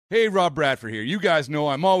Hey, Rob Bradford here. You guys know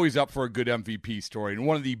I'm always up for a good MVP story, and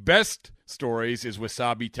one of the best stories is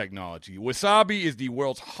Wasabi Technology. Wasabi is the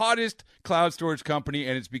world's hottest cloud storage company,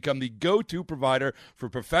 and it's become the go-to provider for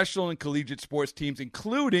professional and collegiate sports teams,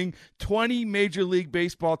 including 20 Major League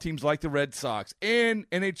Baseball teams like the Red Sox and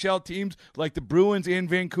NHL teams like the Bruins and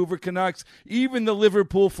Vancouver Canucks. Even the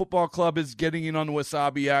Liverpool Football Club is getting in on the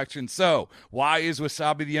Wasabi action. So, why is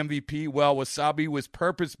Wasabi the MVP? Well, Wasabi was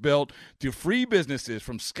purpose-built to free businesses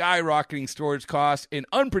from skyrocketing storage costs and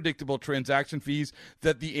unpredictable transaction fees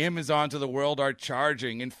that the Amazons of the world are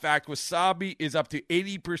charging. In fact, Wasabi is up to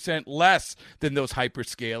 80% less than those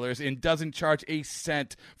hyperscalers and doesn't charge a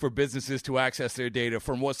cent for businesses to access their data.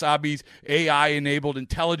 From Wasabi's AI-enabled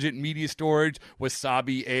intelligent media storage,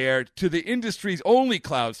 Wasabi Air, to the industry's only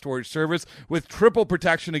cloud storage service with triple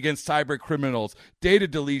protection against cyber criminals, data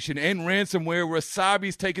deletion, and ransomware,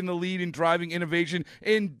 Wasabi's taken the lead in driving innovation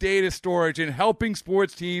in data storage and helping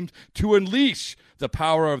sports teams to unleash the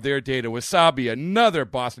power of their data. Wasabi, another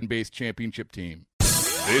Boston-based championship team.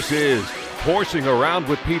 This is Horsing Around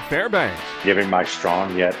with Pete Fairbanks. Giving my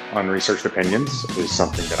strong yet unresearched opinions is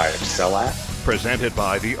something that I excel at. Presented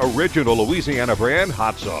by the original Louisiana brand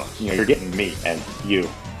hot sauce. You're getting me and you.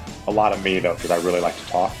 A lot of me, though, because I really like to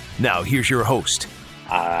talk. Now, here's your host.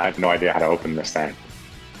 I have no idea how to open this thing.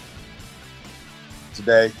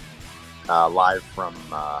 Today, live from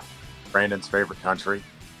Brandon's favorite country.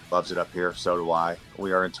 Loves it up here. So do I.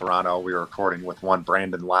 We are in Toronto. We are recording with one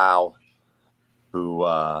Brandon Lau, who,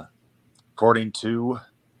 according to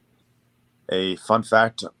a fun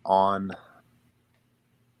fact on,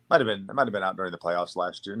 might have been out during the playoffs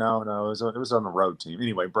last year. No, it was on the road team.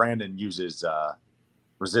 Anyway, Brandon uses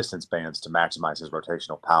resistance bands to maximize his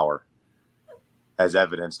rotational power, as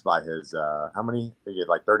evidenced by his how many? He had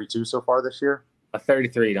like 32 so far this year.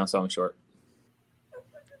 33. Don't sell him short.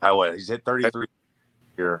 He's hit 33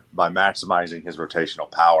 here by maximizing his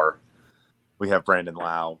rotational power. We have Brandon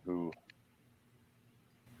Lau, who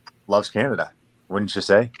loves Canada, wouldn't you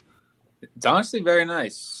say? It's honestly very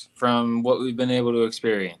nice from what we've been able to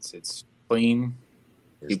experience. It's clean.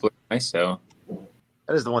 People are nice, so.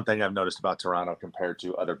 That is the one thing I've noticed about Toronto compared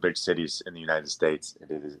to other big cities in the United States.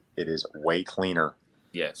 It is way cleaner.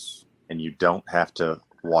 Yes. And you don't have to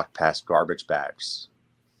walk past garbage bags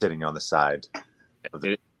sitting on the side. It's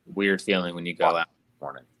a weird feeling when you go out.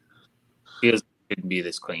 Morning. Feels like it couldn't be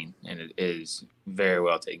this clean, and it is very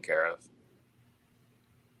well taken care of.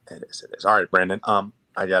 It is. All right, Brandon.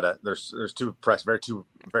 There's two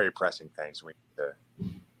very pressing things we need to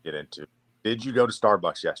get into. Did you go to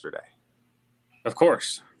Starbucks yesterday? Of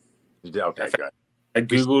course. You did. Okay, good. I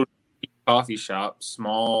googled coffee shop,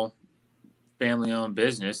 small family-owned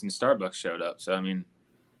business, and Starbucks showed up. So I mean,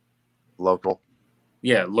 local.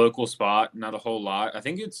 Yeah, local spot, not a whole lot. I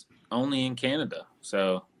think it's only in Canada.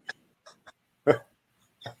 So,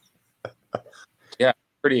 yeah,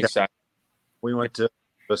 pretty excited. We went to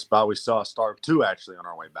the spot. We saw Starbucks actually on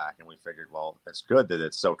our way back, and we figured, well, it's good that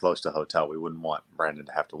it's so close to the hotel. We wouldn't want Brandon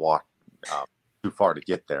to have to walk too far to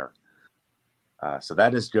get there. So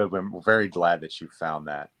that is good. We're very glad that you found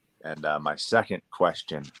that. And my second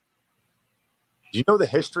question, do you know the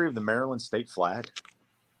history of the Maryland state flag?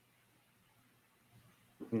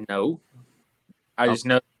 No, I just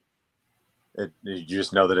know. You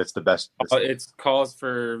just know that it's the best. It's calls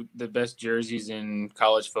for the best jerseys in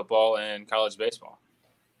college football and college baseball.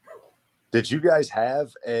 Did you guys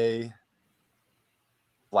have a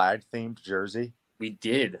flag-themed jersey? We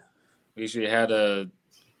did. We usually had a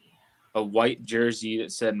white jersey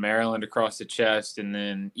that said Maryland across the chest, and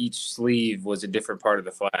then each sleeve was a different part of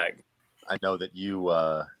the flag. I know that you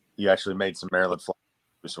actually made some Maryland flags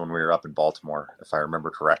when we were up in Baltimore, if I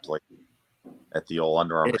remember correctly, at the old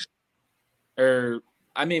Under Armour.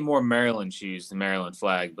 I made more Maryland shoes than Maryland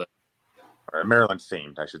flag, but Maryland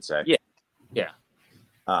themed, I should say. Yeah.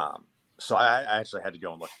 So I actually had to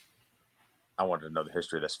go and look. I wanted to know the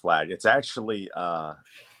history of this flag. It's actually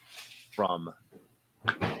from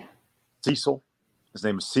Cecil. His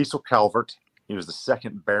name is Cecil Calvert. He was the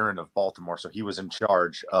second Baron of Baltimore, so he was in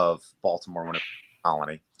charge of Baltimore when it was a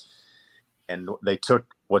colony. And they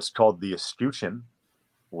took what's called the escutcheon,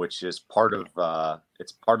 which is part of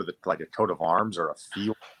it's part of the, like a coat of arms or a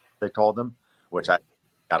field, they called them, which I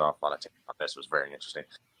got off on a tangent on. This was very interesting.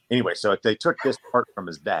 Anyway, so they took this part from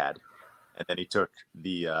his dad, and then he took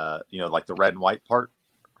the like the red and white part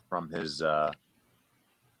from his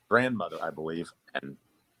grandmother, I believe, and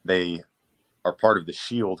they are part of the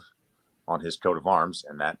shield on his coat of arms,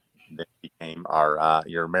 and that became our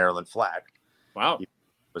your Maryland flag. Wow. It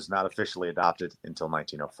was not officially adopted until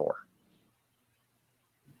 1904.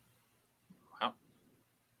 Wow.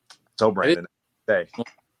 So, Brandon, say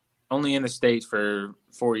Only in the States for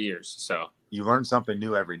 4 years. So You learn something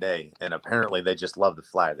new every day, and apparently they just love the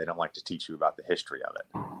flag. They don't like to teach you about the history of it.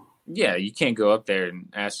 yeah, you can't go up there and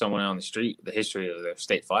ask someone on the street the history of their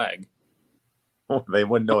state flag. They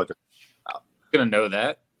wouldn't know it. You're gonna know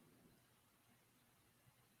that.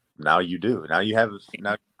 Now you do. Now you have.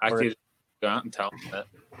 Now I could go out and tell them that.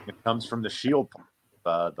 it comes from the shield,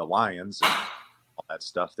 the lions, and all that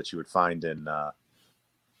stuff that you would find in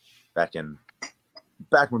back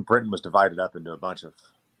when Britain was divided up into a bunch of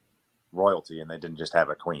royalty, and they didn't just have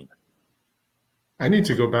a queen. I need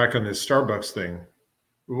to go back on this Starbucks thing.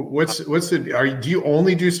 What's the? Do you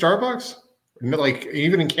only do Starbucks? Like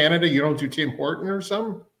even in Canada, you don't do Tim Horton or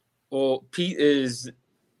something? Well, Pete is,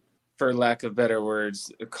 for lack of better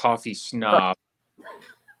words, a coffee snob,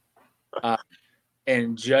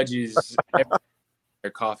 and judges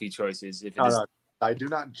their coffee choices. If it is, I do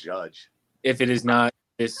not judge. if it is not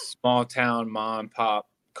this small town mom and pop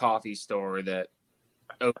coffee store that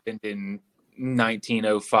opened in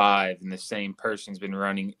 1905 and the same family's been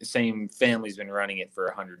running it for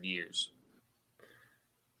 100 years.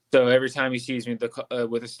 So every time he sees me with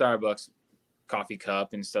a Starbucks coffee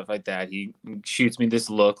cup and stuff like that, he shoots me this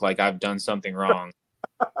look like I've done something wrong.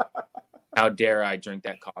 How dare I drink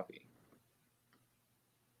that coffee?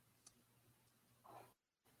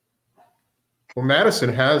 Well,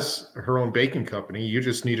 Madison has her own baking company. You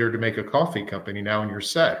just need her to make a coffee company now, and you're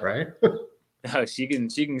set, right? No, she can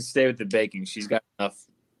stay with the baking. She's got enough.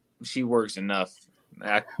 She works enough.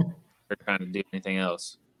 I'm trying to do anything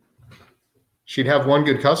else. She'd have one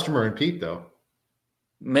good customer in Pete, though.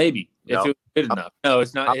 Maybe if it was good enough. No,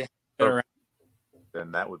 it's not. It hasn't been around.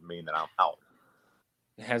 Then that would mean that I'm out.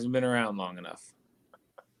 It hasn't been around long enough.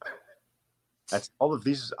 That's all of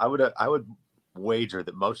these. I would wager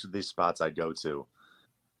that most of these spots I go to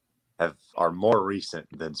are more recent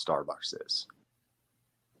than Starbucks is.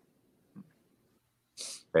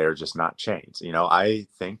 They are just not chains. You know, I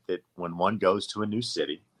think that when one goes to a new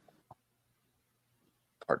city,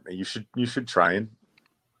 you should try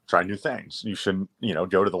new things. You shouldn't,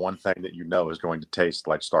 go to the one thing that you know is going to taste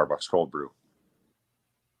like Starbucks cold brew.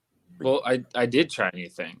 Well, I did try new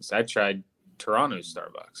things. I tried Toronto's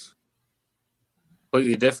Starbucks.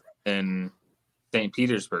 Completely different than St.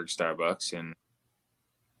 Petersburg Starbucks, and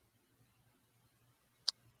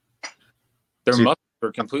their muffins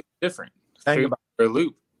were completely different. Thing about their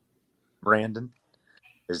loop, Brandon,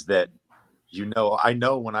 is that I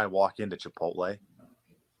know when I walk into Chipotle,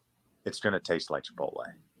 it's going to taste like Chipotle,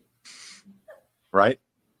 right?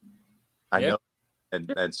 I know,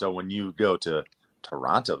 and so when you go to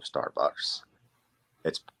Toronto Starbucks,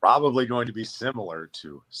 it's probably going to be similar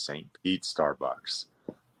to St. Pete's Starbucks.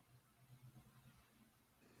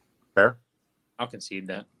 Fair? I'll concede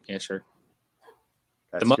that. Yeah, sure.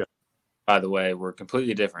 That's the good. By the way, were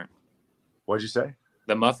completely different. What'd you say?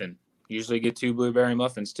 The muffin. Usually get 2 blueberry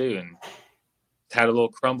muffins too, and had a little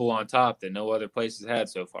crumble on top that no other place has had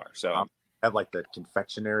so far. So have like the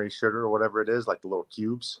confectionery sugar or whatever it is, like the little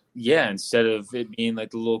cubes. Yeah, instead of it being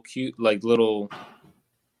like the little cute, like little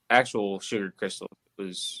actual sugar crystal, it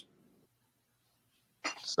was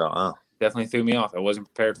so definitely threw me off. I wasn't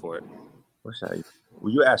prepared for it. Will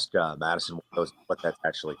you ask Madison what that's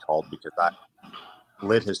actually called? Because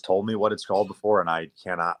Lid has told me what it's called before, and I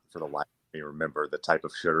cannot for the life of me remember the type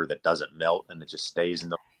of sugar that doesn't melt and it just stays in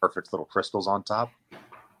the perfect little crystals on top.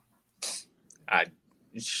 I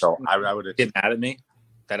would get mad at me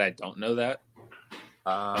that I don't know that.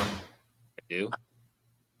 I do.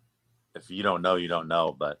 If you don't know, you don't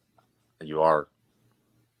know, but you are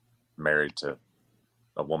married to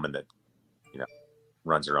a woman that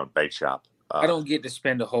runs her own bake shop. I don't get to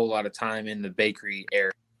spend a whole lot of time in the bakery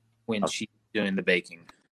area when she's doing the baking.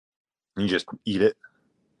 You just eat it.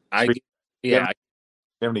 Do you have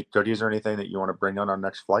any cookies or anything that you want to bring on our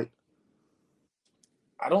next flight?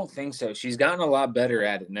 I don't think so. She's gotten a lot better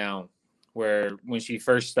at it now, where when she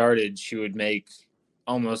first started, she would make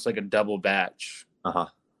almost like a double batch.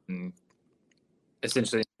 And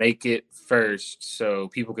essentially make it first so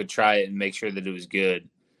people could try it and make sure that it was good.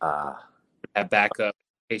 Have backup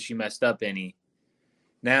in case she messed up any.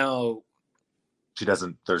 Now she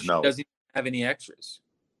doesn't have any extras.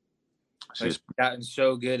 She's gotten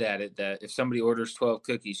so good at it that if somebody orders 12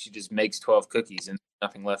 cookies, she just makes 12 cookies and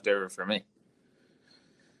nothing left over for me.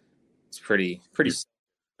 It's pretty.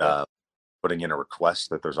 Putting in a request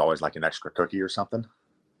that there's always like an extra cookie or something.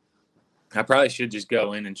 I probably should just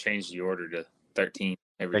go in and change the order to 13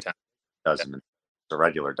 every time. Doesn't the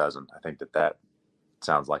regular doesn't? I think that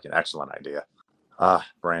sounds like an excellent idea.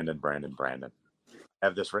 Brandon. I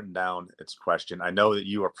have this written down. It's a question. I know that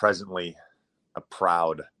you are presently a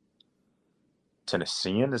proud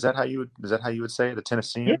Tennessean. Is that how you would say it? A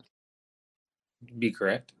Tennessean? Be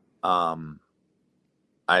correct.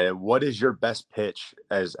 What is your best pitch?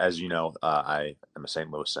 As you know, I am a St.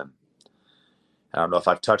 Louisan. I don't know if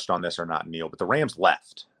I've touched on this or not, Neil, but the Rams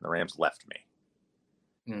left. The Rams left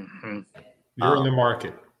me. Mm-hmm. You're in the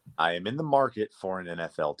market. I am in the market for an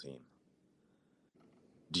NFL team.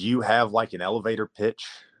 Do you have like an elevator pitch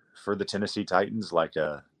for the Tennessee Titans, like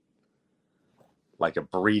a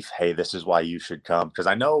brief, hey, this is why you should come? Because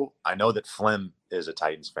I know that Flem is a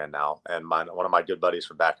Titans fan now, and one of my good buddies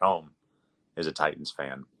from back home is a Titans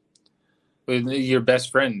fan. Your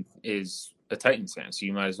best friend is a Titans fan, so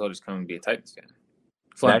you might as well just come and be a Titans fan.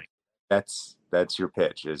 Flem. That's your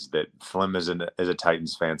pitch, is that Flem is a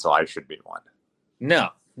Titans fan, so I should be one. No.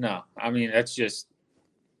 I mean, that's just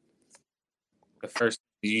the first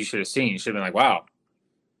thing you should have seen. You should have been like, wow,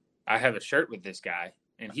 I have a shirt with this guy,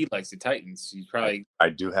 and he likes the Titans. He's probably I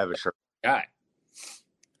do have a shirt guy.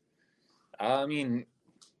 I mean,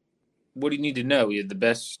 what do you need to know? We had the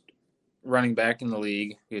best running back in the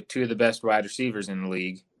league. We had two of the best wide receivers in the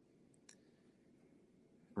league.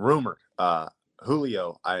 Rumored.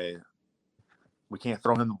 Julio, we can't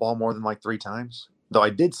throw him the ball more than like 3 times. Though I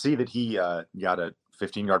did see that he got a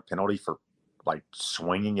 15-yard penalty for like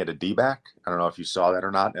swinging at a D-back. I don't know if you saw that or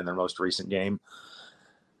not in their most recent game.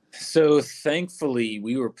 So thankfully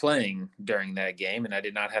we were playing during that game and I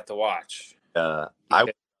did not have to watch. I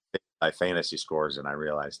my fantasy scores and I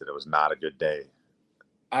realized that it was not a good day.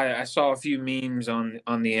 I saw a few memes on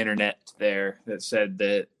the internet there that said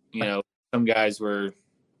that, some guys were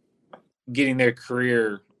getting their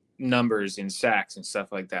career numbers in sacks and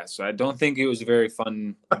stuff like that. So I don't think it was a very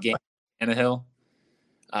fun game in Tannehill.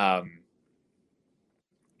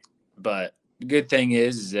 But the good thing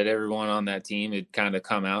is that everyone on that team had kind of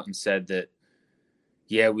come out and said that,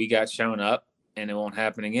 yeah, we got shown up and it won't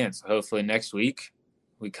happen again. So hopefully next week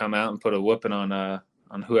we come out and put a whooping on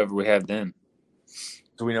whoever we have then.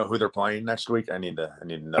 Do we know who they're playing next week? I need to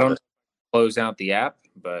know. I don't this. Close out the app,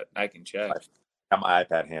 but I can check. I got my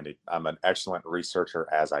iPad handy. I'm an excellent researcher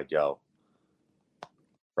as I go.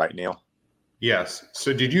 Right, Neil? Yes.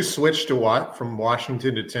 So did you switch to what from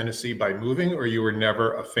Washington to Tennessee by moving, or you were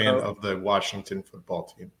never a fan of the Washington football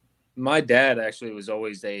team? My dad actually was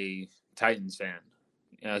always a Titans fan.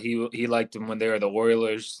 He liked them when they were the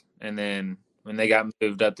Oilers, and then when they got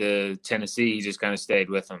moved up to Tennessee, he just kind of stayed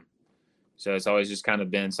with them. So it's always just kind of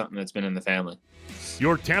been something that's been in the family.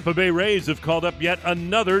 Your Tampa Bay Rays have called up yet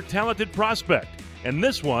another talented prospect, and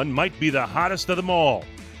this one might be the hottest of them all.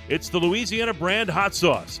 It's the Louisiana brand hot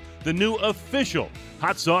sauce, the new official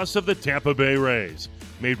hot sauce of the Tampa Bay Rays.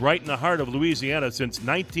 Made right in the heart of Louisiana since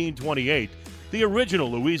 1928, the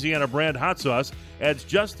original Louisiana brand hot sauce adds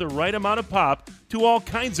just the right amount of pop to all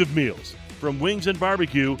kinds of meals, from wings and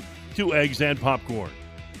barbecue to eggs and popcorn.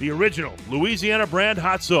 The original Louisiana brand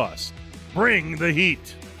hot sauce. Bring the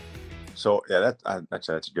heat. So, yeah, that's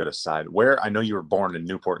a good aside. Where I know you were born in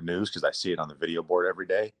Newport News because I see it on the video board every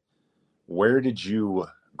day. Where did you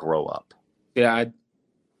grow up? Yeah,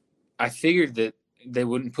 I figured that they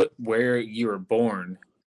wouldn't put where you were born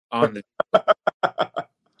on the.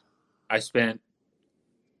 I spent,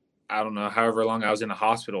 I don't know, however long I was in a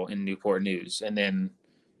hospital in Newport News, and then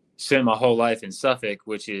spent my whole life in Suffolk,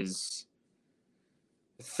 which is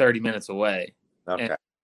 30 minutes away. Okay. And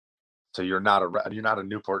so you're not a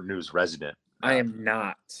Newport News resident. I am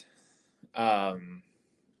not.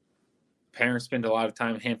 Parents spend a lot of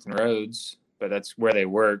time in Hampton Roads, but that's where they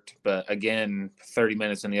worked. But again, 30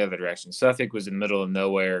 minutes in the other direction. Suffolk was in the middle of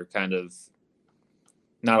nowhere, kind of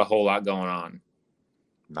not a whole lot going on.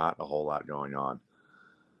 Not a whole lot going on.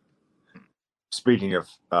 Speaking of,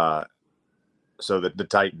 so the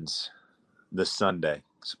Titans, this Sunday,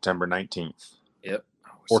 September 19th. Yep.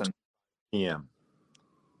 4 p.m.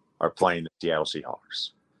 are playing the Seattle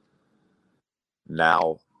Seahawks.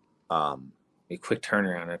 Now, a quick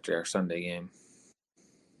turnaround after our Sunday game.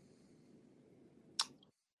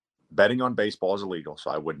 Betting on baseball is illegal,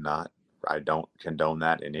 so I don't condone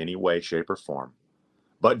that in any way, shape, or form.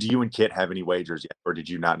 But do you and Kit have any wagers yet, or did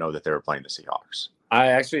you not know that they were playing the Seahawks? I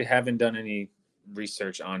actually haven't done any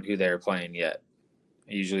research on who they're playing yet.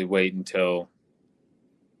 I usually wait until,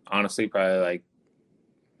 honestly, probably like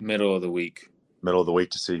middle of the week. Middle of the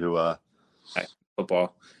week to see who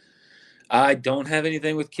football. I don't have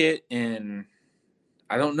anything with Kit, and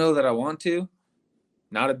I don't know that I want to.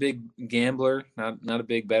 Not a big gambler, not a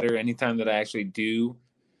big bettor. Anytime that I actually do,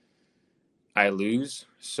 I lose.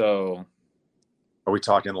 So are we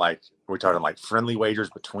talking like friendly wagers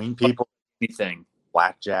between people? Anything.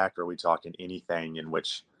 Blackjack, or are we talking anything in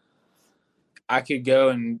which I could go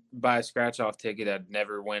and buy a scratch-off ticket. I'd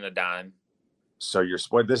never win a dime. So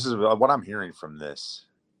this is what I'm hearing from this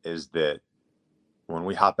is that when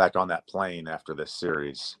we hop back on that plane after this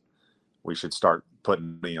series, we should start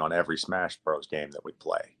putting money on every Smash Bros game that we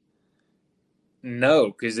play. No,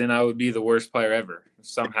 because then I would be the worst player ever.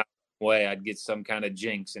 Somehow, way I'd get some kind of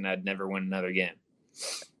jinx and I'd never win another game.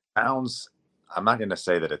 I'm not going to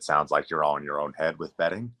say that it sounds like you're all in your own head with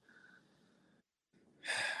betting.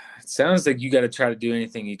 It sounds like you got to try to do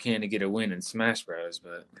anything you can to get a win in Smash Bros.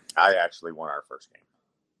 But I actually won our first game.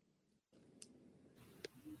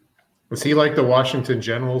 Was he like the Washington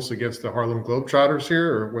Generals against the Harlem Globetrotters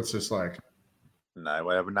here, or what's this like? No,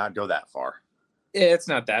 I would not go that far. yeah, it's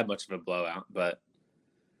not that much of a blowout. But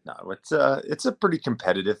No, it's a pretty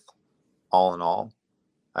competitive, all in all.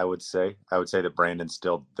 I would say that Brandon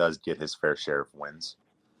still does get his fair share of wins,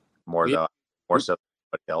 more so than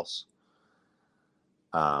anybody else.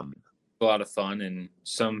 a lot of fun, and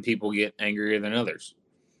some people get angrier than others.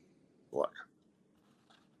 Look,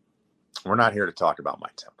 we're not here to talk about my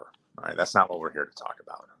temper. All right, that's not what we're here to talk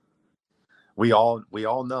about. We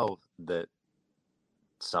all know that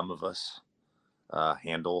some of us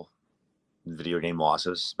handle video game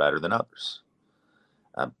losses better than others.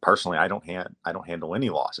 Personally, I don't handle any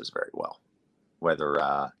losses very well, whether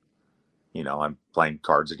I'm playing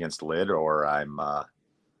cards against Lid, or I'm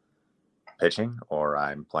pitching, or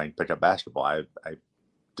I'm playing pickup basketball. I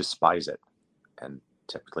despise it, and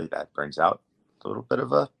typically that brings out a little bit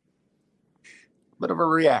of a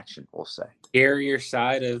reaction, we'll say. Scarier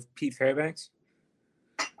side of Pete Fairbanks?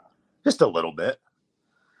 Just a little bit.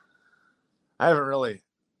 I haven't really.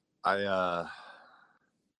 I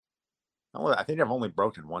think I've only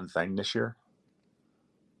broken one thing this year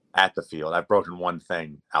at the field. I've broken one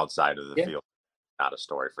thing outside of the field. Not a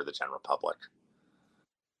story for the general public.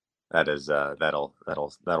 That is that'll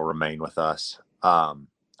remain with us.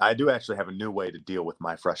 I do actually have a new way to deal with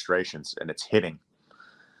my frustrations, and it's hitting.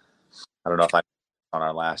 I don't know if I on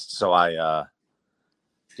our last. So I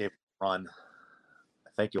gave a run. I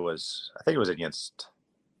think it was against.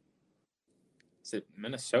 Is it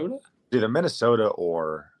Minnesota? Either Minnesota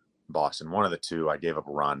or Boston, one of the two. I gave up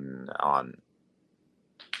a run on.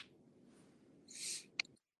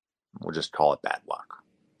 We'll just call it bad luck.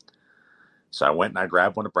 So I went and I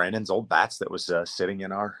grabbed one of Brandon's old bats that was sitting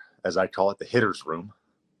in our, as I call it, the hitter's room.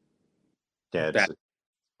 Yeah, it's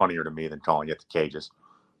funnier to me than calling it the cages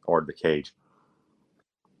or the cage.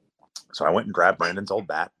 So I went and grabbed Brandon's old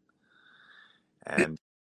bat and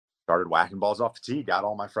started whacking balls off the tee, got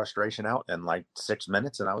all my frustration out in like 6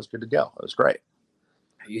 minutes, and I was good to go. It was great.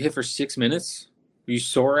 You hit for 6 minutes? Were you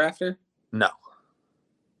sore after? No.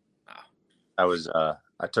 Oh.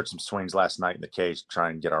 I took some swings last night in the cage to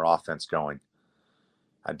try and get our offense going.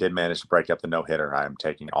 I did manage to break up the no-hitter. I am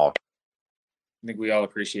taking all. I think we all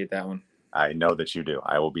appreciate that one. I know that you do.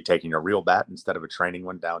 I will be taking a real bat instead of a training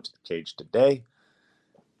one down to the cage today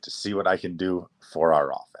to see what I can do for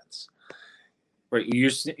our offense. Wait,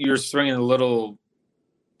 you're swinging a little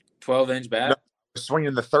 12-inch bat? No, I was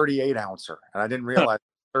swinging the 38-ouncer, and I didn't realize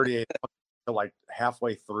 38 until like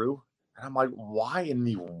halfway through. And I'm like, why in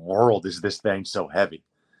the world is this thing so heavy?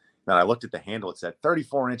 Then I looked at the handle. It said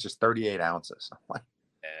 34 inches, 38 ounces. I'm like,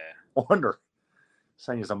 I wonder. This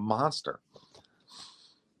thing is a monster.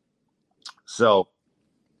 So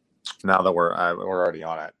now that we're already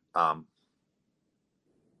on it,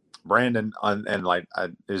 Brandon,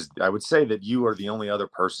 I would say that you are the only other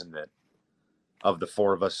person that, of the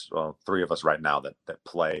four of us, well, three of us right now that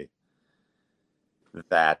play,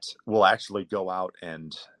 that will actually go out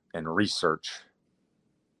and research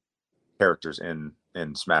characters in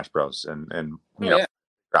Smash Bros. and figure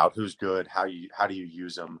out who's good, how do you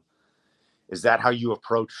use them. Is that how you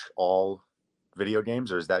approach all video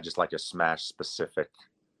games, or is that just like a Smash specific?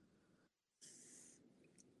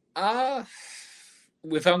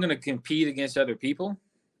 If I'm going to compete against other people,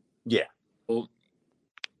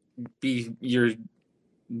 you're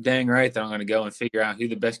dang right that I'm going to go and figure out who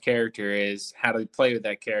the best character is, how to play with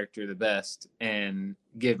that character the best, and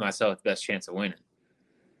give myself the best chance of winning.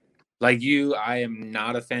 Like you, I am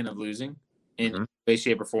not a fan of losing in any way,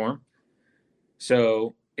 shape, or form.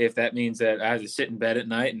 So if that means that I have to sit in bed at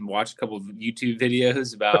night and watch a couple of YouTube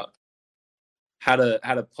videos about how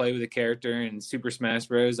to play with a character in Super Smash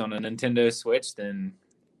Bros. On a Nintendo Switch, then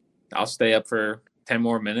I'll stay up for 10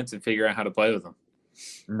 more minutes and figure out how to play with them.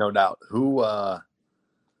 No doubt. Who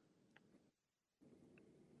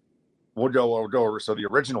we'll go over. So the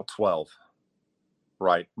original 12,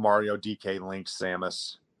 right? Mario, DK, Link,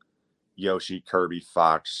 Samus, Yoshi, Kirby,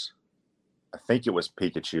 Fox. I think it was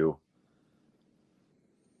Pikachu.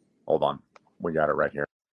 Hold on. We got it right here.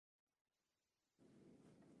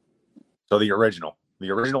 So the original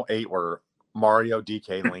 8 were Mario,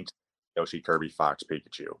 DK, Link, Yoshi, Kirby, Fox,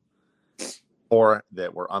 Pikachu. 4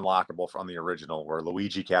 that were unlockable from the original were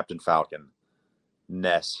Luigi, Captain Falcon,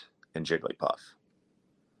 Ness, and Jigglypuff.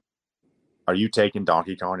 Are you taking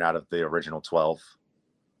Donkey Kong out of the original 12?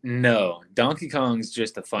 No, Donkey Kong's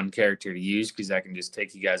just a fun character to use because I can just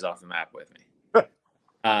take you guys off the map with me.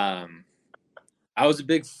 I was a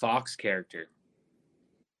big Fox character,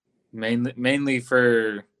 mainly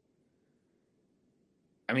for.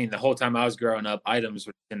 I mean, the whole time I was growing up, items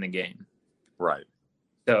were in the game. Right.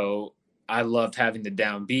 So I loved having the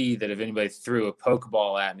down B that if anybody threw a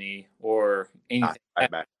Pokeball at me or anything,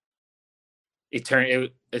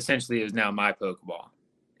 it essentially was now my Pokeball,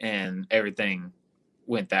 and everything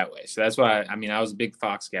went that way. So that's why I was a big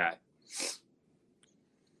Fox guy.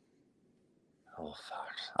 Oh,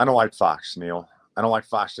 Fox! I don't like Fox, Neil. I don't like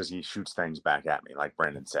Fox because he shoots things back at me, like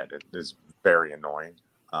Brandon said. It is very annoying.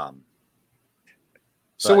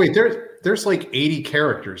 So wait, there's like 80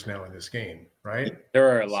 characters now in this game, right? There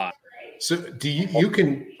are a lot. So do you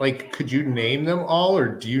could you name them all, or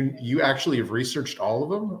do you actually have researched all of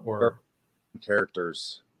them, or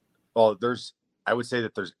characters? Well, I would say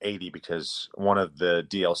that there's 80 because one of the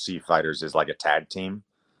DLC fighters is like a tag team.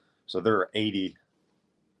 So there are 80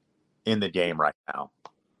 in the game right now.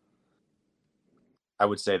 I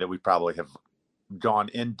would say that we probably have gone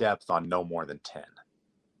in depth on no more than 10.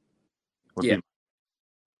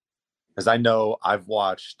 Because I know I've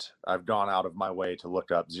gone out of my way to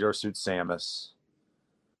look up Zero Suit Samus,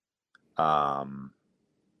 some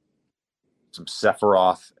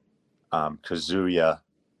Sephiroth, Kazuya,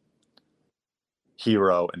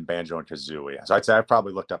 Hero, and Banjo and Kazooie. So I'd say I've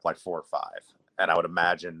probably looked up like 4 or 5. And I would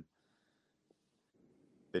imagine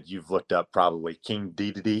that you've looked up probably King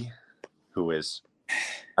Dedede, who is,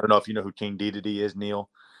 I don't know if you know who King Dedede is, Neil.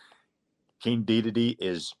 King Dedede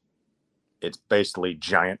it's basically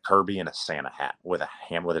giant Kirby in a Santa hat with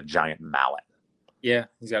a giant mallet. Yeah,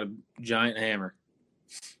 he's got a giant hammer.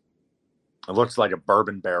 It looks like a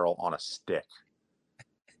bourbon barrel on a stick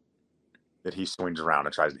that he swings around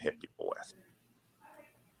and tries to hit people with.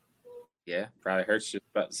 Yeah, probably hurts just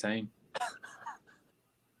about the same.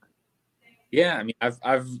 Yeah, I mean,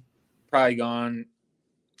 I've probably gone.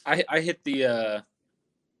 I hit the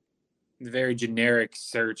very generic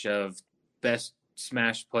search of best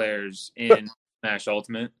Smash players in Smash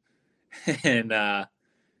Ultimate, and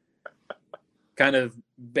kind of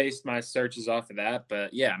based my searches off of that.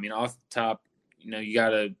 But yeah, I mean, off the top, you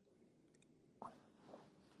gotta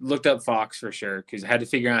looked up Fox for sure because I had to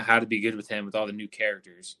figure out how to be good with him with all the new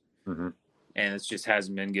characters, and it just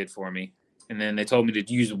hasn't been good for me. And then they told me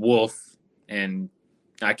to use Wolf, and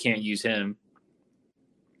I can't use him.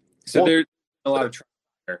 So there's a lot of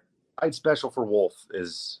there. Side special for Wolf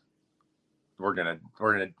is. We're gonna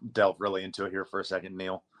delve really into it here for a second,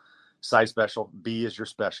 Neil. Side special, B is your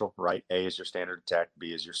special, right? A is your standard attack,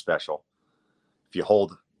 B is your special. If you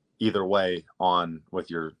hold either way on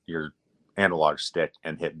with your analog stick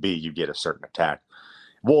and hit B, you get a certain attack.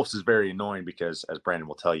 Wolf's is very annoying because, as Brandon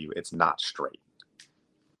will tell you, it's not straight.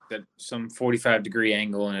 That some 45-degree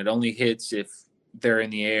angle, and it only hits if they're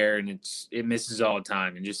in the air, and it misses all the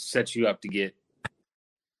time, and just sets you up to get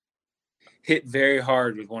hit very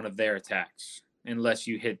hard with one of their attacks, unless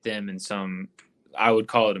you hit them in some, I would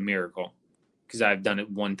call it a miracle, because I've done it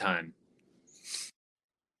one time.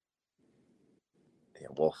 Yeah,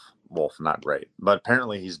 Wolf, not great, but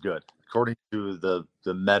apparently he's good, according to the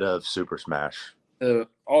meta of Super Smash.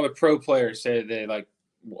 All the pro players say they like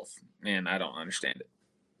Wolf. Man, I don't understand it.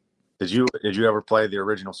 Did you ever play the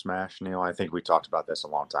original Smash, Neil? I think we talked about this a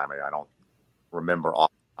long time ago. I don't remember off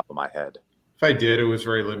the top of my head. If I did, it was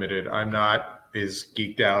very limited. I'm not as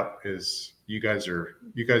geeked out as you guys are.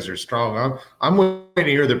 You guys are strong. I'm waiting to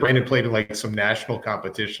hear that Brandon played in like some national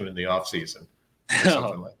competition in the off season, or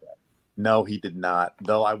something like that. No, he did not.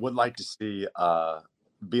 Though I would like to see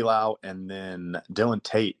Bilal and then Dylan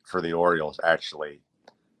Tate for the Orioles. Actually,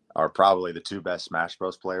 are probably the 2 best Smash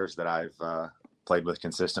Bros. Players that I've played with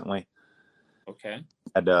consistently. Okay.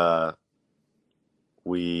 And this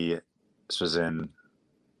was in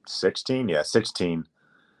 16. Yeah, 16.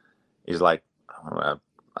 He's like, all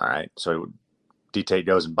right. So D-Tate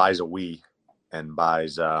goes and buys a Wii and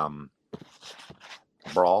buys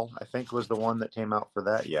Brawl, I think was the one that came out for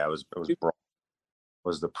that. Yeah, it was Brawl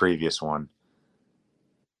was the previous one.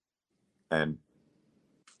 And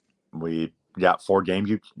we got 4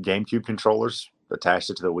 GameCube controllers, attached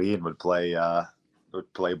it to the Wii, and would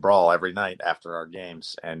play Brawl every night after our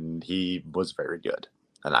games. And he was very good,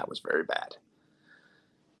 and I was very bad.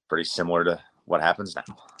 Pretty similar to what happens now.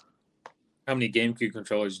 How many GameCube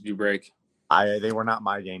controllers did you break? They were not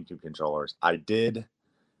my GameCube controllers. I did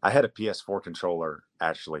I had a PS4 controller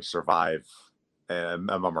actually survive,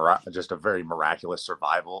 just a very miraculous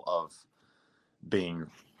survival of being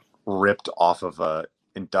ripped off of a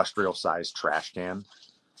industrial sized trash can,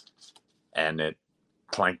 and it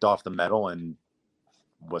clanked off the metal and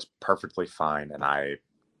was perfectly fine. And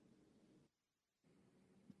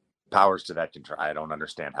powers to that control. I don't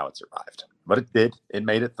understand how it survived, but it did. It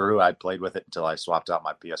made it through. I played with it until I swapped out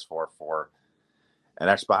my PS4 for an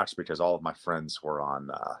Xbox because all of my friends were on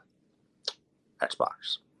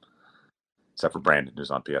Xbox, except for Brandon,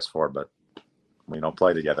 who's on PS4. But we don't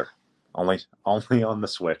play together. Only on the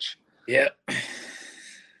Switch. Yeah.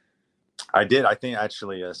 I did. I think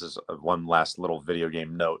actually, this is one last little video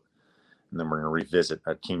game note, and then we're going to revisit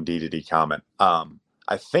a King D comment.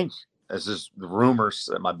 I think, this is the rumors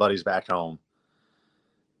that my buddies back home,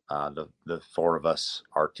 the four of us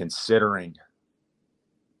are considering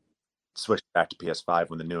switching back to PS5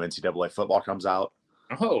 when the new NCAA football comes out.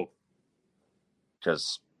 Oh,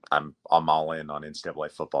 because I'm all in on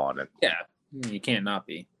NCAA football, and yeah, you can't not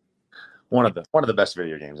be. One of the best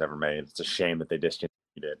video games ever made. It's a shame that they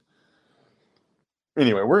discontinued it.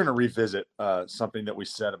 Anyway, we're going to revisit something that we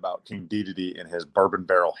said about King D and his bourbon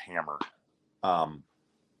barrel hammer.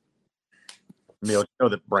 Neil, you know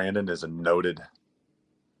that Brandon is a noted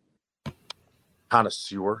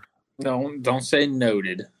connoisseur. No, don't say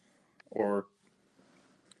noted or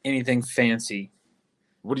anything fancy.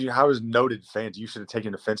 How is noted fancy? You should have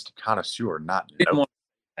taken offense to connoisseur, not Didn't noted. want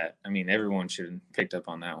that. I mean, everyone should have picked up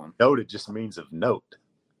on that one. Noted just means of note.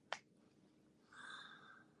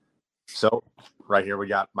 So right here we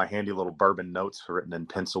got my handy little bourbon notes written in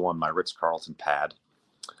pencil on my Ritz-Carlton pad.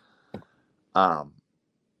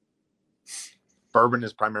 Bourbon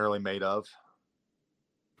is primarily made of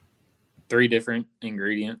 3 different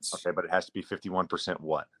ingredients. Okay, but it has to be 51%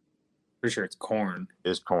 what? Pretty sure it's corn.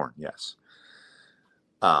 Is corn, yes.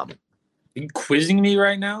 Are you quizzing me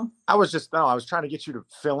right now? I was trying to get you to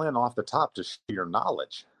fill in off the top to show your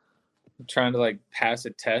knowledge. I'm trying to pass a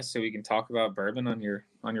test so we can talk about bourbon on your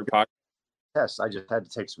podcast. Yes, I just had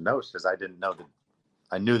to take some notes because I didn't know that.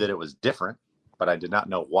 I knew that it was different, but I did not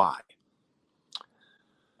know why.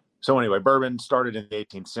 So anyway, bourbon started in the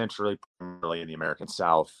 18th century, primarily in the American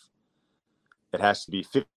South. It has to be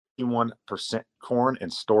 51% corn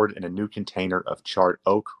and stored in a new container of charred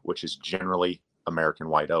oak, which is generally American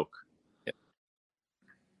white oak. Yep.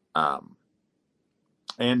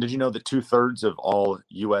 And did you know that 2/3 of all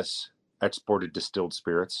U.S. exported distilled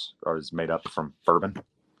spirits is made up from bourbon?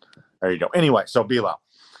 There you go. Anyway, so Bilal,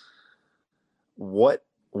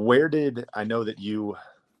 where did I know that you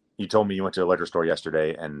told me you went to a liquor store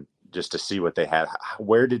yesterday and just to see what they had.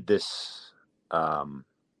 Where did this how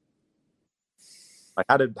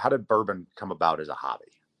did bourbon come about as a hobby?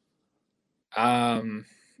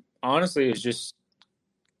 Honestly, it's just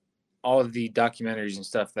all of the documentaries and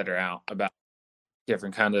stuff that are out about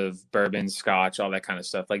different kind of bourbon, scotch, all that kind of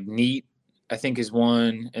stuff. Like Neat, I think, is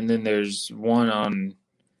one, and then there's one on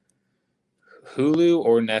Hulu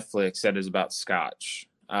or Netflix that is about scotch.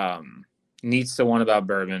 Neat's the one about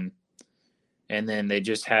bourbon. And then they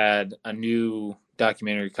just had a new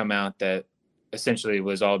documentary come out that essentially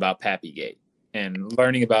was all about Pappygate and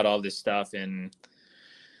learning about all this stuff and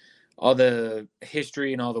all the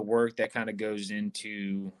history and all the work that kind of goes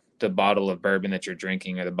into the bottle of bourbon that you're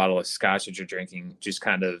drinking or the bottle of scotch that you're drinking just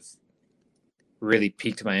kind of really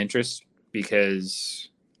piqued my interest because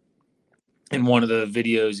in one of the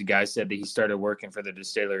videos, the guy said that he started working for the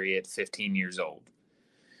distillery at 15 years old.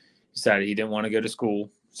 He decided he didn't want to go to school.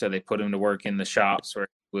 So they put him to work in the shops where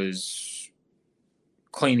he was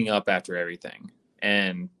cleaning up after everything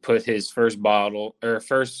and put his first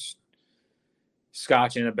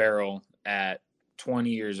scotch in a barrel at 20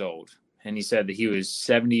 years old. And he said that he was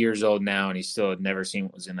 70 years old now and he still had never seen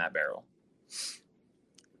what was in that barrel.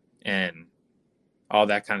 And all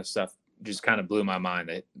that kind of stuff just kind of blew my mind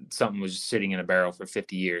that something was just sitting in a barrel for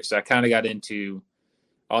 50 years. So I kind of got into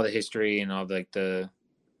all the history and all the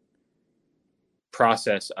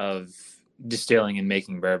process of distilling and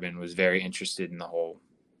making bourbon. Was very interested in the whole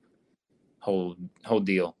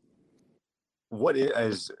deal. What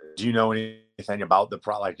is, do you know anything about the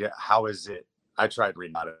product? Like, how is it? I tried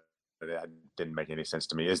reading about it. It didn't make any sense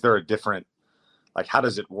to me. Is there a different, how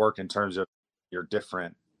does it work in terms of your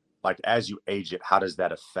different, as you age it, how does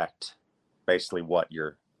that affect basically what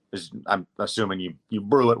I'm assuming you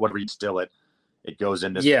brew it, whatever you distill it, it goes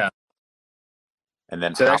into. Yeah. And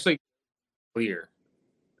then so actually clear.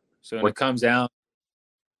 So when it comes out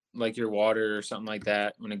like your water or something like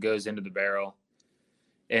that, when it goes into the barrel,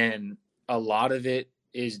 and a lot of it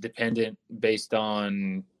is dependent based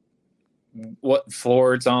on what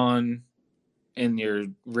floor it's on in your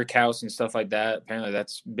rick house and stuff like that. Apparently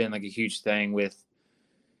that's been like a huge thing with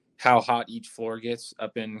how hot each floor gets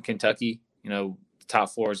up in Kentucky. You know, the top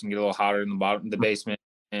floors can get a little hotter than the bottom, the basement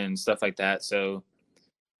and stuff like that. So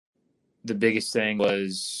the biggest thing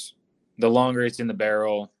was the longer it's in the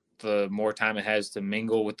barrel, the more time it has to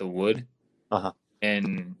mingle with the wood. Uh-huh.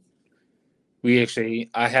 And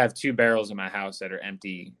I have 2 barrels in my house that are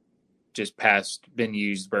empty, just past been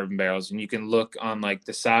used bourbon barrels. And you can look on like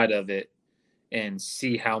the side of it and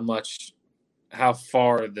see how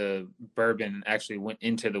far the bourbon actually went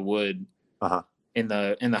into the wood Uh-huh. in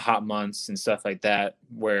the hot months and stuff like that,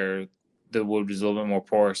 where the wood was a little bit more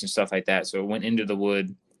porous and stuff like that. So it went into the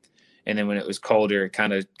wood, and then when it was colder, it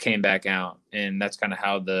kind of came back out. And that's kind of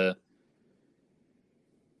how the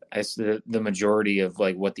majority of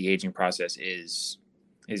like what the aging process is.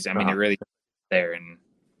 I mean, it really there and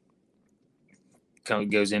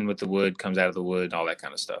goes in with the wood, comes out of the wood, all that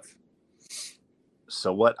kind of stuff.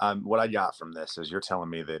 So what I got from this is you're telling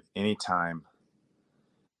me that anytime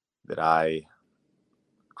that I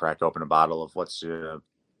crack open a bottle of what's your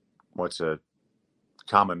most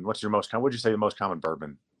common, would you say the most common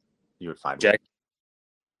bourbon you would find?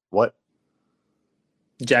 What?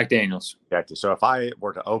 Jack Daniels. So if I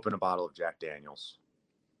were to open a bottle of Jack Daniels,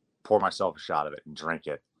 pour myself a shot of it and drink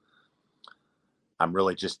it, I'm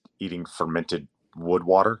really just eating fermented wood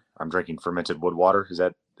water. I'm drinking fermented wood water. Is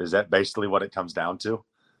that basically what it comes down to?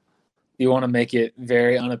 You want to make it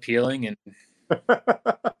very unappealing and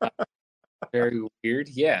very weird?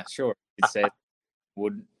 Yeah, sure. You'd say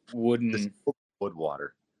wood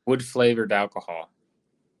water, wood flavored alcohol.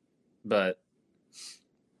 But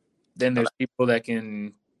then there's people that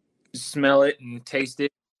can smell it and taste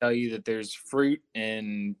it, tell you that there's fruit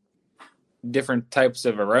and different types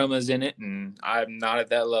of aromas in it, and I'm not at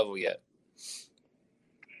that level yet.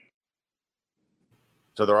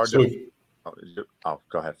 So there are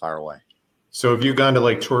go ahead, fire away. So have you gone to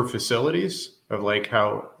like tour facilities of like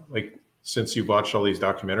how, like, since you've watched all these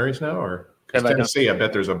documentaries now, or because Tennessee, I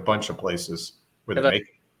bet there's a bunch of places where they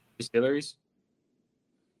make distilleries?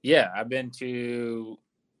 Yeah, we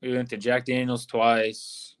went to Jack Daniels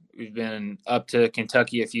twice. We've been up to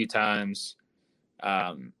Kentucky a few times.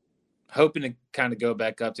 Hoping to kind of go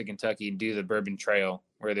back up to Kentucky and do the Bourbon Trail,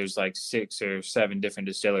 where there's like 6 or 7 different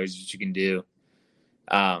distilleries that you can do.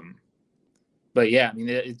 But yeah, I mean,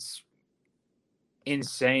 it's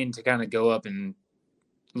insane to kind of go up and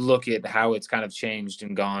look at how it's kind of changed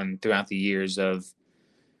and gone throughout the years of,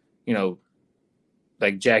 you know,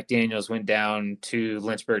 like Jack Daniels went down to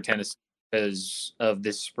Lynchburg, Tennessee because of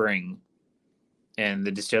this spring, and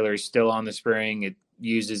the distillery is still on the spring. It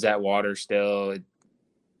uses that water still.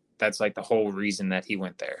 That's like the whole reason that he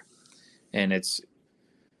went there. And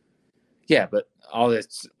but all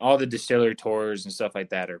the distillery tours and stuff like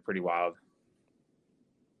that are pretty wild.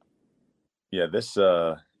 Yeah, this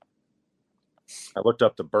I looked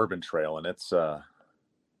up the Bourbon Trail, and it's got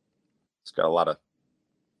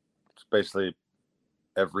it's basically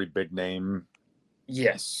every big name.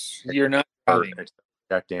 Yes, you're not wrong.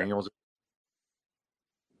 Jack Daniels.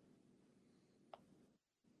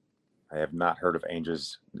 I have not heard of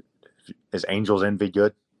Angels. Is Angel's Envy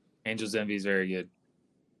good? Angel's Envy is very good.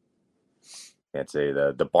 I'd say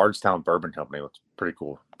the Bardstown Bourbon Company looks pretty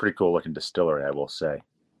cool. Pretty cool looking distillery, I will say.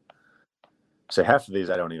 So half of these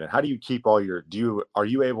I don't even. How do you keep all your? Are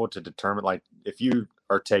you able to determine, like, if you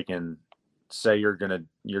are taking, say you're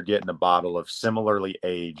getting a bottle of similarly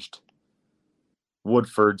aged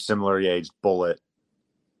Woodford, similarly aged Bullet,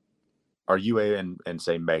 are you and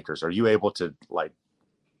say Makers, are you able to like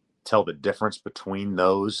tell the difference between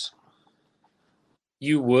those?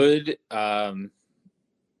 You would.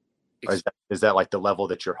 Is that like the level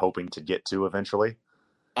that you're hoping to get to eventually?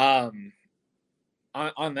 On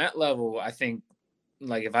that level, I think,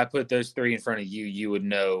 like, if I put those 3 in front of you, you would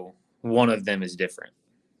know one of them is different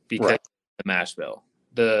because of the mash bill.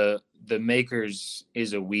 The Makers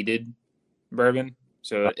is a wheated bourbon,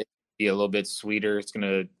 so it'll be a little bit sweeter. It's going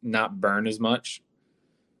to not burn as much,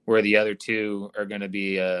 where the other 2 are going to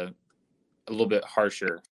be a little bit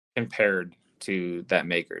harsher compared to that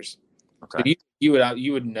Makers. Okay. So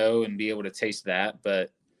you would know and be able to taste that,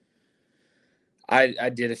 but I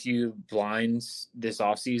did a few blinds this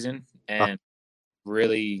off season and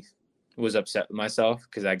really was upset with myself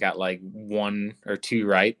because I got like 1 or 2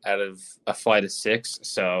 right out of a flight of 6.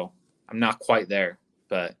 So I'm not quite there,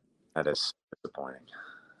 but that is disappointing.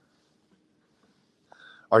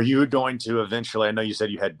 Are you going to eventually? I know you said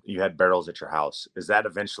you had barrels at your house. Are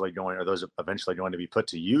those eventually going to be put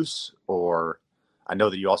to use? Or I know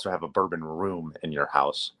that you also have a bourbon room in your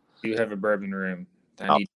house. You have a bourbon room.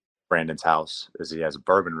 Brandon's house is he has a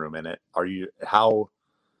bourbon room in it. Are you how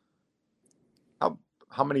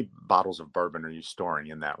many bottles of bourbon are you storing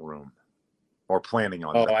in that room or planning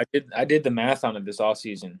on? I did the math on it this off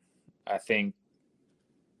season. I think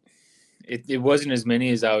it wasn't as many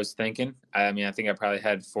as I was thinking. I mean, I think I probably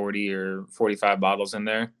had 40 or 45 bottles in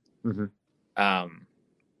there. Mm-hmm.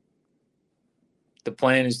 The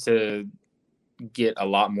plan is to get a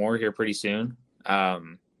lot more here pretty soon.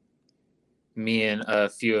 Me and a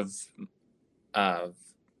few of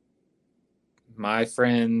my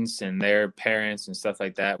friends and their parents and stuff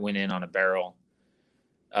like that went in on a barrel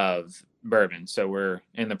of bourbon. So we're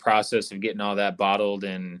in the process of getting all that bottled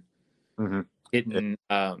and getting,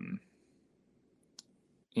 the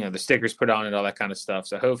stickers put on it, all that kind of stuff.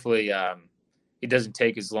 So hopefully it doesn't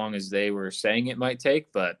take as long as they were saying it might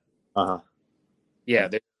take, but yeah,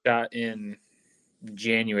 they got in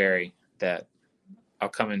January that I'll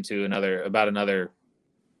come into another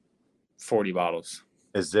 40 bottles.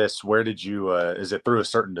 Where did you, is it through a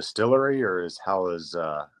certain distillery or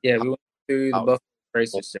yeah, we went through the Buffalo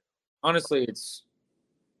Trace Distillery. Honestly,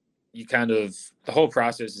 the whole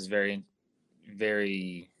process is very,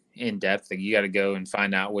 very in depth. Like you got to go and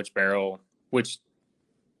find out which bottle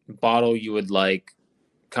you would like,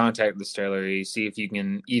 contact the distillery, see if you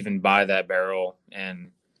can even buy that barrel. And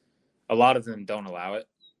a lot of them don't allow it.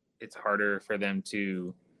 It's harder for them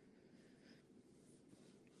to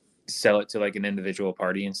sell it to like an individual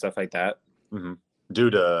party and stuff like that. Mm-hmm.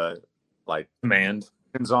 Due to like demand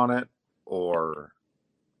on it, or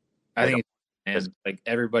I think it's like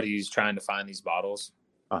everybody's trying to find these bottles.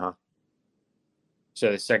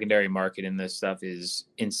 So the secondary market in this stuff is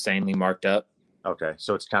insanely marked up. Okay,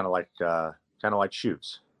 so it's kind of like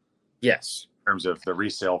shoes. Yes, in terms of the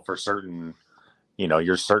resale for certain,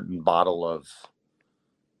 your certain bottle of,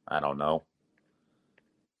 I don't know,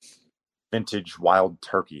 vintage wild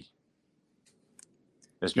turkey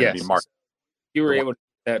is going to be marked. If you were able to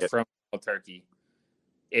get that from Wild Turkey,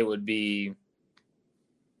 it would be,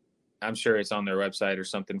 I'm sure it's on their website or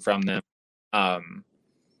something from them, $60,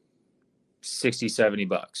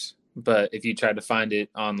 $70. But if you tried to find it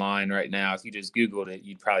online right now, if you just Googled it,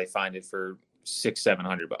 you'd probably find it for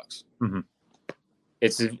 $600-$700. Mm-hmm.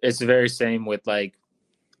 It's the very same with like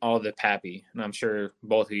all the Pappy, and I'm sure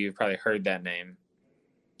both of you have probably heard that name.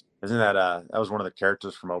 Isn't that was one of the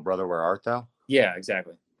characters from Oh Brother, Where Art Thou? Yeah,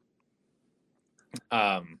 exactly.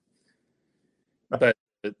 But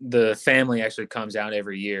the family actually comes out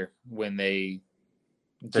every year when they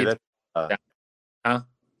get It's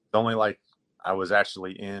only like I was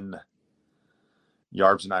actually in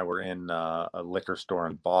Yarbs and I were in a liquor store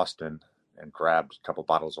in Boston and grabbed a couple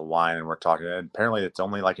bottles of wine, and we're talking, and apparently it's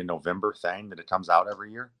only like a November thing that it comes out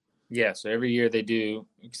every year. Yeah, so every year they do,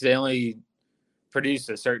 because they only produce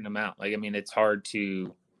a certain amount. Like, I mean, it's hard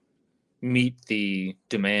to meet the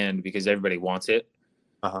demand because everybody wants it.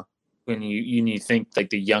 When you think like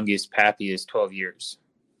the youngest Pappy is 12 years.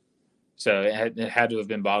 So it had to have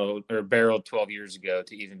been bottled or barreled 12 years ago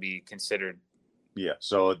to even be considered. Yeah.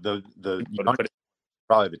 So the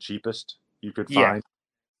probably the cheapest you could find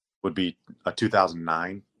would be a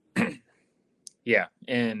 2009. Yeah.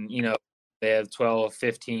 And, they have 12,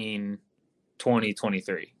 15, 20,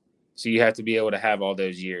 23. So you have to be able to have all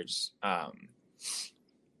those years.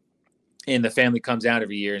 And the family comes out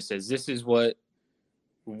every year and says, this is what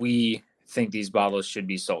we think these bottles should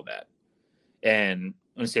be sold at. And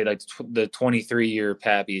I'm say like the 23-year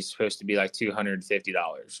Pappy is supposed to be like $250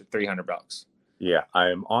 or $300. Yeah, I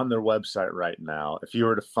am on their website right now. If you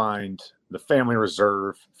were to find the Family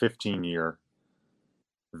Reserve 15-year,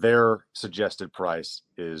 their suggested price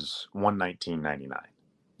is $119.99.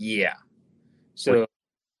 Yeah. So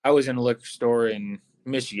I was in a liquor store in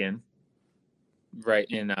Michigan, right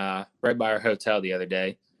by our hotel the other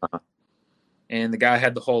day, and the guy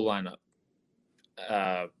had the whole lineup,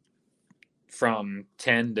 from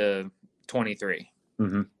 10 to 23.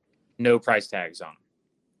 Mm-hmm. No price tags on them.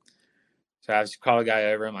 So I just called a guy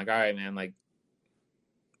over. I'm like, all right, man, like,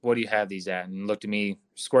 what do you have these at? And he looked at me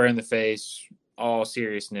square in the face, all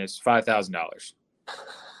seriousness, $5,000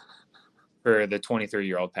 for the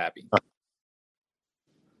 23-year-old Pappy.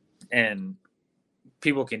 And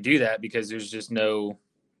people can do that because there's just the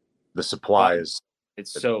supply is,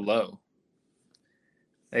 it's so low.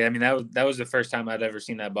 I mean, that was the first time I'd ever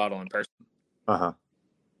seen that bottle in person.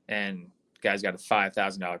 And guy's got a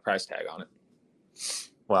 $5,000 price tag on it.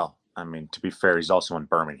 Well, I mean, to be fair, he's also in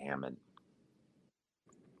Birmingham and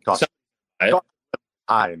costs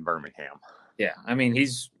high in Birmingham. Yeah, I mean,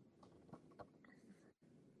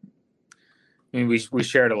 we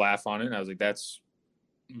shared a laugh on it, and I was like, that's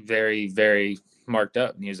very, very marked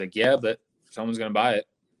up. And he was like, yeah, but someone's going to buy it.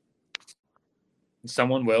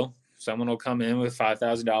 Someone will. Someone will come in with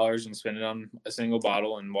 $5,000 and spend it on a single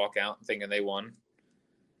bottle and walk out thinking they won.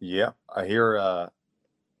 Yeah, I hear.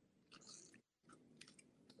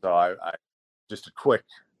 So I just a quick.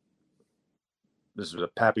 This was a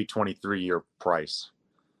Pappy 23-year price.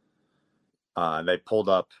 They pulled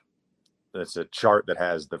up. It's a chart that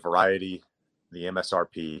has the variety, the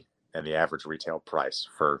MSRP, and the average retail price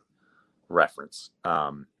for reference.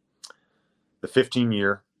 The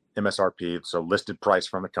 15-year MSRP, so listed price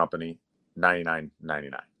from the company,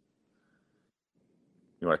 $99.99.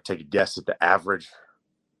 You want to take a guess at the average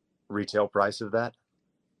retail price of that?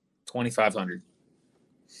 $2,500.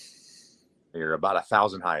 You're about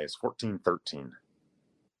 1,000 high. It's $1,413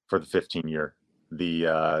 for the 15-year.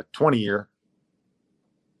 The 20-year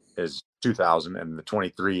is $2,000, and the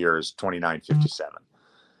 23-year is $2,957.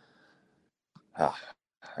 I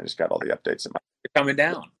just got all the updates in my. They're coming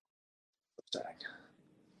down.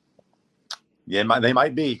 Yeah, they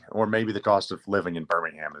might be, or maybe the cost of living in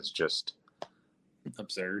Birmingham is just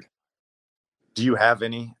absurd. Do you have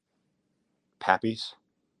any Pappies?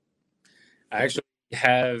 I actually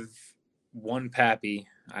have one Pappy.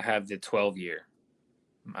 I have the 12-year.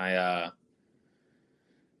 I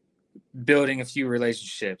building a few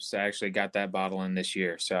relationships. I actually got that bottle in this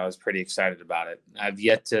year, so I was pretty excited about it. I've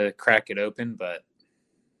yet to crack it open, but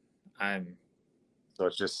So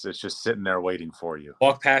it's just sitting there waiting for you.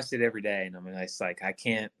 Walk past it every day, and I'm like, I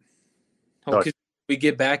can't. Because we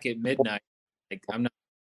get back at midnight. Like, I'm not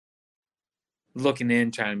looking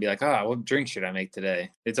in trying to be like, oh, what drink should I make today?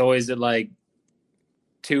 It's always at like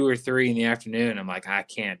 2 or 3 in the afternoon. I'm like, I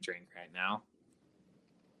can't drink right now.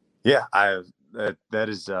 Yeah, that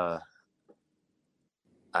is.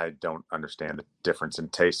 I don't understand the difference in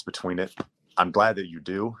taste between it. I'm glad that you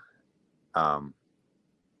do. I'm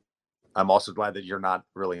also glad that you're not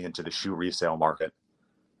really into the shoe resale market,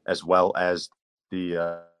 as well as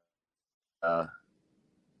the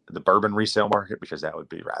bourbon resale market, because that would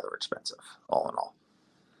be rather expensive, all in all.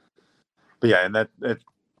 But yeah, and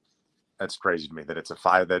that's crazy to me that it's a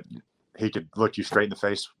 $5 that he could look you straight in the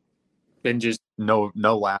face and just no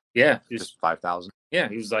laugh. Yeah, just 5,000. Yeah,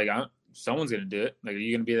 he was like, someone's gonna do it. Like, are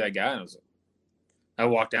you gonna be that guy? And I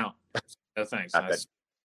walked out. No thanks.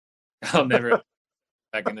 I'll never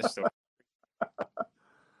back in this store.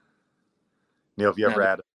 Neil, have you ever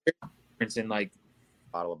had a difference in like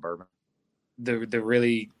bottle of bourbon? The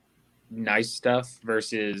really nice stuff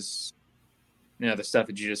versus the stuff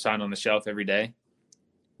that you just find on the shelf every day,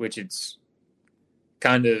 which it's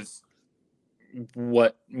kind of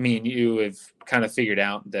what me and you have kind of figured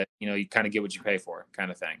out, that you kind of get what you pay for,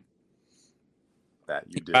 kind of thing. That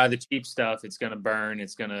you do. Buy the cheap stuff, it's gonna burn,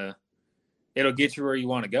 it'll get you where you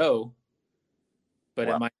want to go, but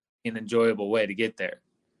it might be an enjoyable way to get there.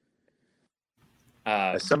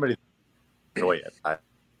 As somebody enjoy it, I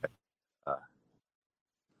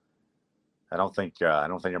don't think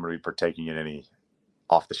I'm going to be partaking in any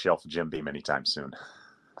off the shelf Jim Beam anytime soon.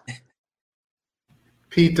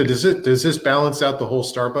 Pete, does this balance out the whole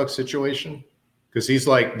Starbucks situation? Because he's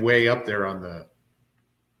like way up there on the.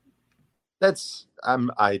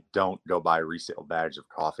 I don't go buy resale bags of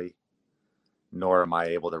coffee, nor am I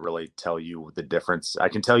able to really tell you the difference. I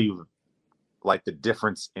can tell you like the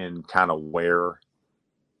difference in kind of where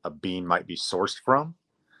a bean might be sourced from,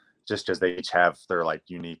 just because they each have their like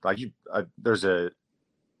unique, like if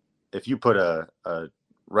you put a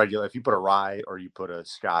rye or you put a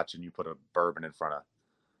scotch and you put a bourbon in front of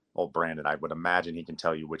old Brandon, I would imagine he can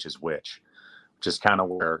tell you which is which is kind of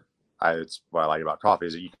where it's what I like about coffee,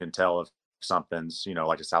 is that you can tell if something's,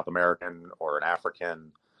 like a South American or an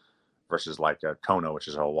African versus like a Kona, which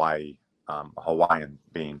is a Hawaiian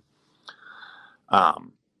bean.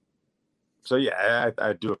 So yeah,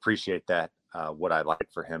 I do appreciate that. Would I like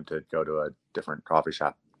for him to go to a different coffee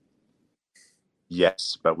shop?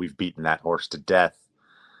 Yes, but we've beaten that horse to death.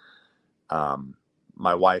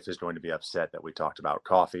 My wife is going to be upset that we talked about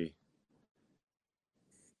coffee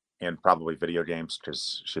and probably video games,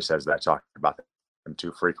 because she says that I talk about them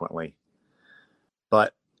too frequently.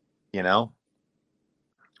 But, we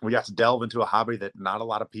got to delve into a hobby that not a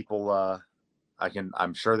lot of people,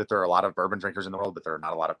 I'm sure that there are a lot of bourbon drinkers in the world, but there are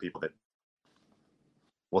not a lot of people that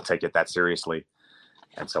will take it that seriously.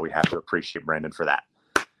 And so we have to appreciate Brandon for that.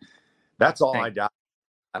 That's all I got.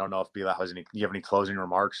 I don't know if Bila has you have any closing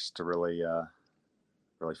remarks to really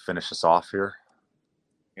finish us off here?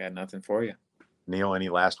 I got nothing for you. Neil, any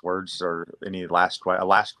last words or any last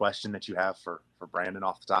question that you have for Brandon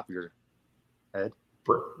off the top of your head?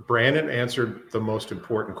 Brandon answered the most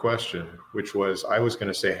important question, which was, I was going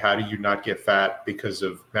to say, how do you not get fat because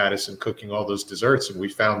of Madison cooking all those desserts? And we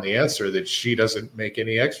found the answer, that she doesn't make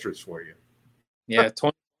any extras for you. Yeah,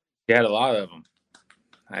 you had a lot of them.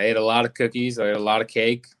 I ate a lot of cookies. I ate a lot of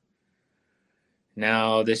cake.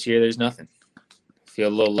 Now this year, there's nothing. I feel a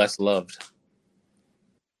little less loved.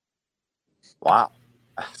 Wow.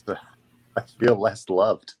 I feel less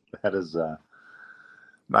loved. That is, I'm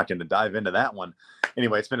not going to dive into that one.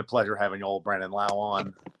 Anyway, it's been a pleasure having old Brandon Lau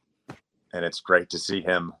on, and it's great to see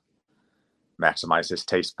him maximize his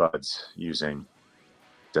taste buds using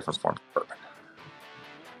different forms of bourbon.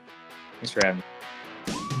 Thanks for having me.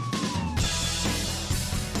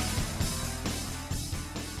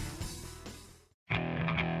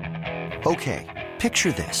 Okay,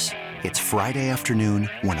 picture this. It's Friday afternoon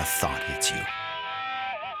when a thought hits you.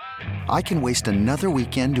 I can waste another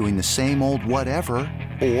weekend doing the same old whatever,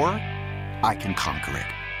 or I can conquer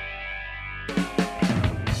it.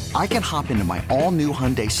 I can hop into my all-new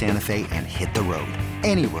Hyundai Santa Fe and hit the road.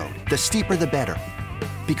 Any road. The steeper, the better.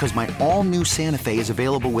 Because my all-new Santa Fe is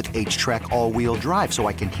available with H-Track all-wheel drive, so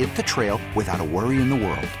I can hit the trail without a worry in the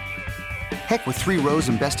world. Heck, with 3 rows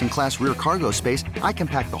and best-in-class rear cargo space, I can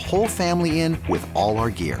pack the whole family in with all our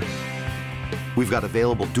gear. We've got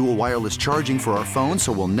available dual wireless charging for our phones,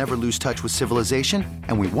 so we'll never lose touch with civilization,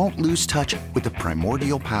 and we won't lose touch with the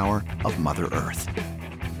primordial power of Mother Earth.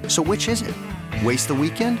 So which is it? Waste the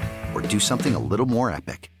weekend or do something a little more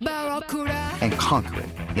epic? And conquer it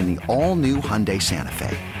in the all-new Hyundai Santa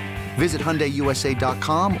Fe. Visit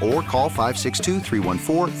HyundaiUSA.com or call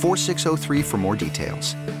 562-314-4603 for more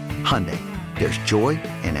details. Hyundai, there's joy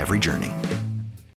in every journey.